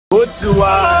do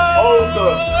I owe the?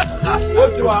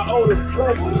 What do I owe the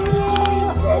blessing?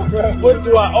 What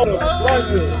do I owe the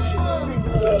blessing?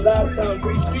 Last time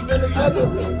we been together,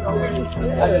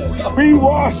 we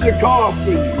wash your car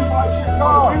for you.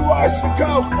 We wash your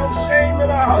car. Aim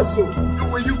and I hustle.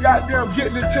 When you goddamn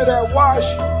getting into that wash,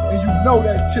 and you know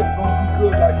that tip gonna be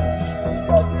good like you just said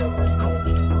goddamn.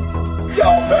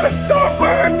 Y'all better start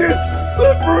buying this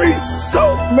slippery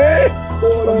soap, man.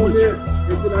 Going on there.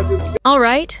 All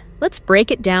right, let's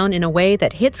break it down in a way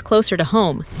that hits closer to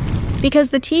home. Because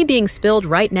the tea being spilled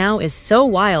right now is so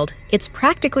wild, it's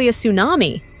practically a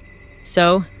tsunami.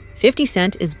 So, 50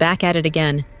 Cent is back at it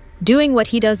again, doing what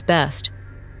he does best,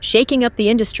 shaking up the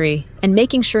industry and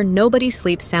making sure nobody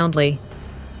sleeps soundly.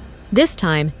 This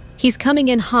time, he's coming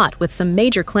in hot with some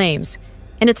major claims,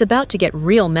 and it's about to get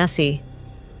real messy.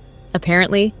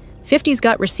 Apparently, 50's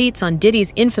got receipts on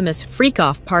Diddy's infamous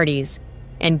freak-off parties.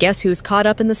 And guess who's caught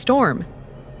up in the storm?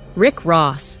 Rick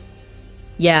Ross.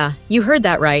 Yeah, you heard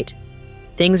that right.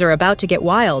 Things are about to get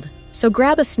wild, so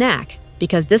grab a snack,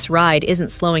 because this ride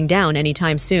isn't slowing down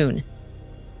anytime soon.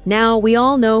 Now, we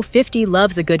all know 50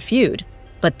 loves a good feud,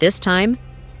 but this time,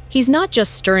 he's not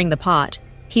just stirring the pot,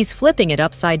 he's flipping it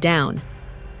upside down.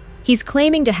 He's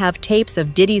claiming to have tapes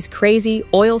of Diddy's crazy,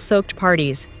 oil-soaked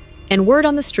parties, and word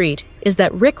on the street is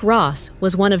that Rick Ross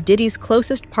was one of Diddy's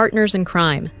closest partners in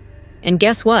crime. And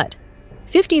guess what?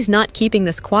 50's not keeping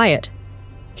this quiet.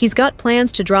 He's got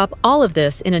plans to drop all of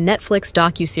this in a Netflix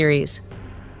docu-series.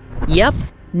 Yep,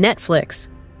 Netflix.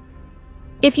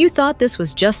 If you thought this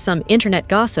was just some internet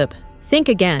gossip, think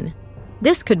again.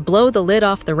 This could blow the lid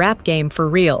off the rap game for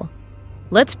real.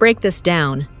 Let's break this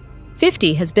down.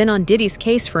 50 has been on Diddy's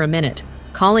case for a minute,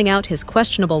 calling out his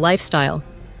questionable lifestyle.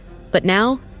 But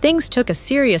now, things took a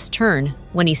serious turn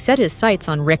when he set his sights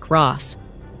on Rick Ross.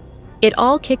 It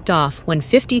all kicked off when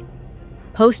 50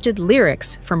 posted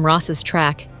lyrics from Ross's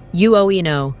track, You Owe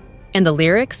No. And the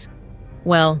lyrics?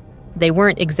 Well, they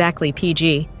weren't exactly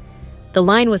PG. The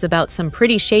line was about some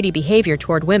pretty shady behavior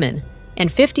toward women,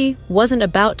 and 50 wasn't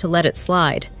about to let it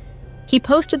slide. He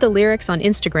posted the lyrics on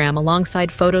Instagram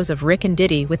alongside photos of Rick and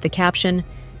Diddy with the caption,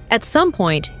 "At some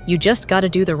point, you just gotta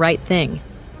do the right thing."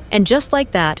 And just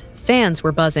like that, fans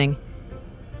were buzzing.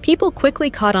 People quickly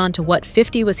caught on to what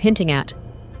 50 was hinting at.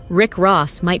 Rick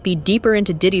Ross might be deeper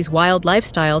into Diddy's wild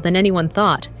lifestyle than anyone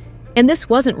thought. And this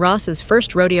wasn't Ross's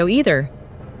first rodeo either.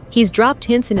 He's dropped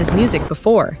hints in his music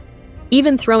before,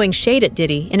 even throwing shade at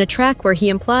Diddy in a track where he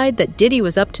implied that Diddy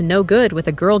was up to no good with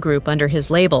a girl group under his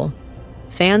label.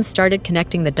 Fans started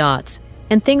connecting the dots,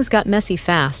 and things got messy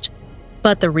fast.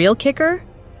 But the real kicker?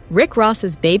 Rick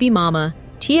Ross's baby mama,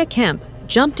 Tia Kemp,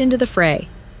 jumped into the fray,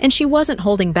 and she wasn't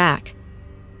holding back.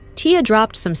 Tia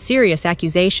dropped some serious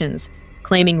accusations,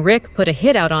 claiming Rick put a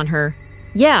hit out on her.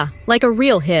 Yeah, like a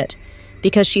real hit,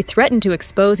 because she threatened to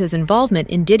expose his involvement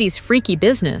in Diddy's freaky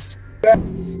business.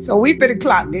 So we better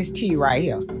clock this tea right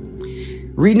here.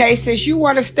 Renee says you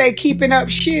want to stay keeping up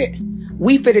shit?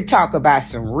 We finna talk about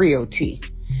some real tea.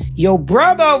 Your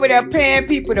brother over there paying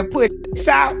people to put this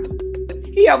out.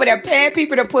 He over there paying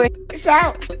people to put this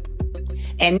out.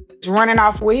 And it's running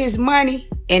off with his money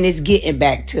and it's getting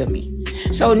back to me.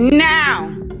 So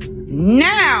now,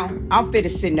 I'm finna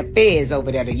send the feds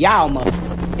over there to y'all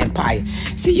motherfucking empire.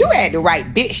 See, you had the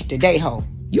right bitch today, ho.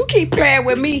 You keep playing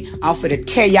with me, I'm finna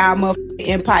tear y'all motherfucking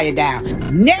empire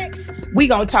down. Next, we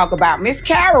gonna talk about Miss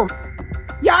Carol.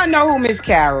 Y'all know who Miss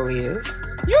Carol is.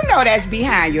 You know that's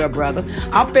behind your brother.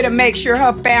 I'm finna make sure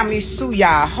her family sue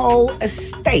y'all whole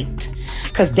estate.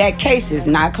 Cause that case is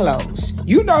not closed.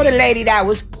 You know the lady that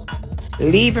was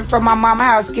leaving from my mama's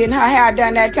house getting her hair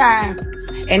done that time.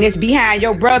 And it's behind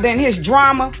your brother and his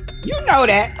drama. You know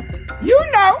that. You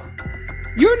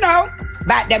know.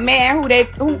 About the man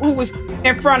who was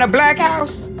in front of Black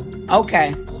House.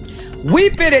 Okay. We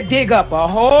finna dig up a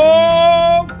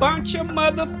whole bunch of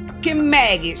motherfucking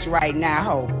maggots right now,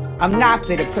 ho. I'm not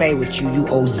finna play with you, you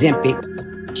Ozempic.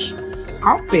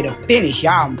 I'm finna finish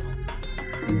y'all.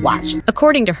 Watch.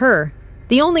 According to her,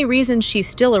 the only reason she's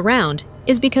still around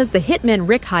is because the hitmen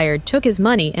Rick hired took his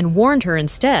money and warned her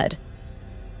instead.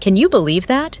 Can you believe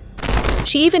that?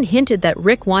 She even hinted that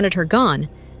Rick wanted her gone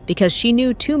because she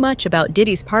knew too much about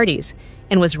Diddy's parties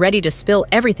and was ready to spill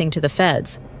everything to the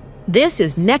feds. This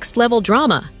is next-level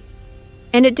drama.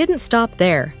 And it didn't stop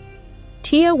there.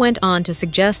 Tia went on to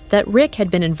suggest that Rick had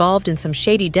been involved in some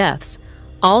shady deaths,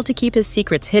 all to keep his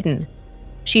secrets hidden.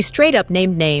 She straight up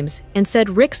named names and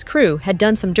said Rick's crew had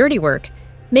done some dirty work,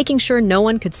 making sure no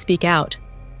one could speak out.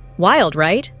 Wild,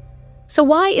 right? So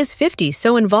why is 50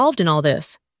 so involved in all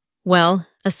this? Well,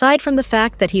 aside from the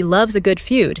fact that he loves a good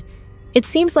feud, it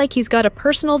seems like he's got a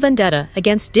personal vendetta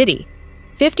against Diddy.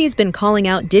 50's been calling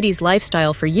out Diddy's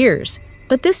lifestyle for years,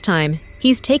 but this time,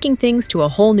 he's taking things to a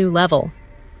whole new level.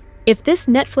 If this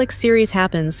Netflix series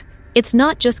happens, it's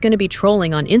not just going to be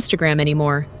trolling on Instagram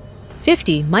anymore.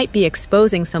 50 might be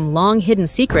exposing some long-hidden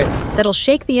secrets that'll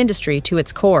shake the industry to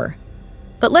its core.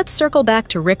 But let's circle back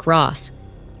to Rick Ross.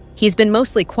 He's been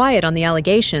mostly quiet on the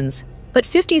allegations, but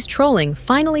 50's trolling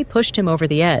finally pushed him over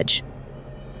the edge.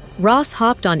 Ross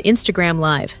hopped on Instagram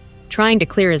Live, trying to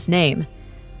clear his name,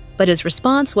 but his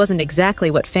response wasn't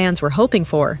exactly what fans were hoping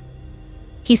for.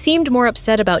 He seemed more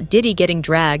upset about Diddy getting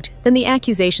dragged than the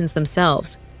accusations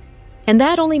themselves. And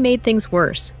that only made things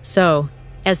worse, so,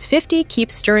 as 50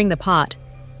 keeps stirring the pot,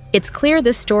 it's clear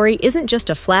this story isn't just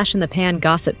a flash-in-the-pan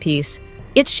gossip piece.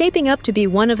 It's shaping up to be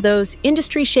one of those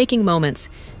industry-shaking moments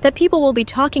that people will be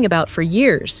talking about for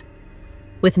years.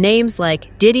 With names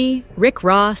like Diddy, Rick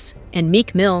Ross, and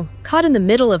Meek Mill caught in the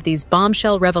middle of these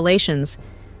bombshell revelations,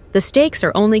 the stakes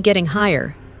are only getting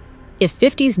higher. If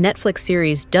 50's Netflix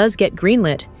series does get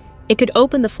greenlit, it could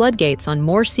open the floodgates on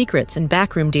more secrets and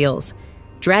backroom deals,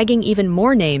 dragging even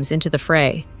more names into the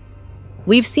fray.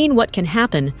 We've seen what can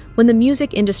happen when the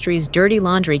music industry's dirty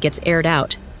laundry gets aired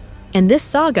out, and this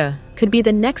saga could be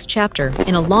the next chapter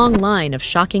in a long line of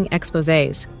shocking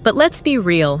exposés. But let's be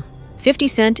real, 50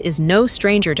 Cent is no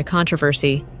stranger to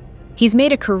controversy. He's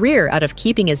made a career out of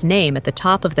keeping his name at the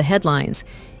top of the headlines,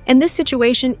 and this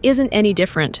situation isn't any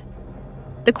different.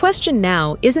 The question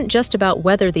now isn't just about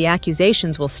whether the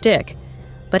accusations will stick,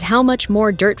 but how much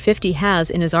more dirt 50 has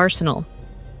in his arsenal.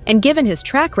 And given his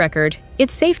track record,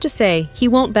 it's safe to say he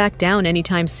won't back down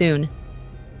anytime soon.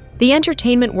 The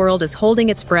entertainment world is holding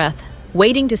its breath,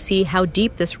 waiting to see how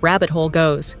deep this rabbit hole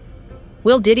goes.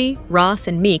 Will Diddy, Ross,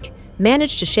 and Meek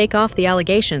manage to shake off the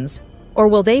allegations, or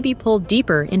will they be pulled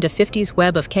deeper into 50's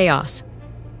web of chaos?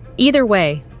 Either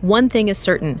way, one thing is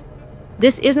certain.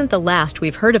 This isn't the last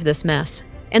we've heard of this mess,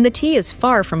 and the tea is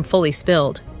far from fully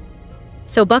spilled.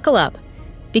 So buckle up,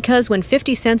 because when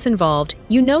 50 Cent's involved,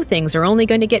 you know things are only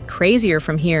going to get crazier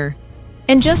from here.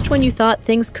 And just when you thought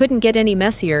things couldn't get any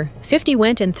messier, 50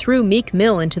 went and threw Meek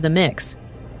Mill into the mix.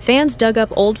 Fans dug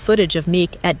up old footage of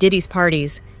Meek at Diddy's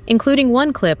parties, including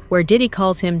one clip where Diddy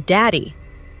calls him Daddy.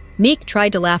 Meek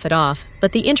tried to laugh it off,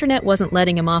 but the internet wasn't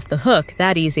letting him off the hook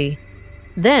that easy.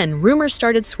 Then, rumors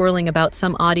started swirling about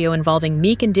some audio involving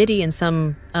Meek and Diddy in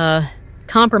some,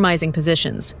 compromising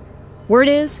positions. Word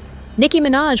is, Nicki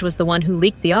Minaj was the one who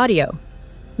leaked the audio.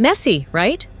 Messy,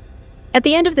 right? At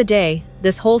the end of the day,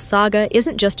 this whole saga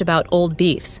isn't just about old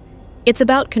beefs. It's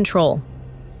about control.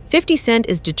 50 Cent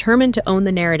is determined to own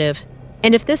the narrative,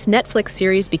 and if this Netflix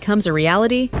series becomes a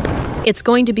reality, it's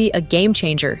going to be a game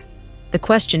changer. The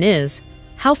question is,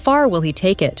 how far will he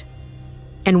take it?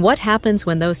 And what happens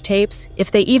when those tapes,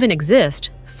 if they even exist,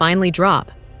 finally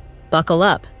drop? Buckle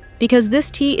up, because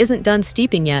this tea isn't done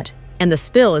steeping yet, and the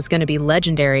spill is going to be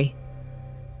legendary.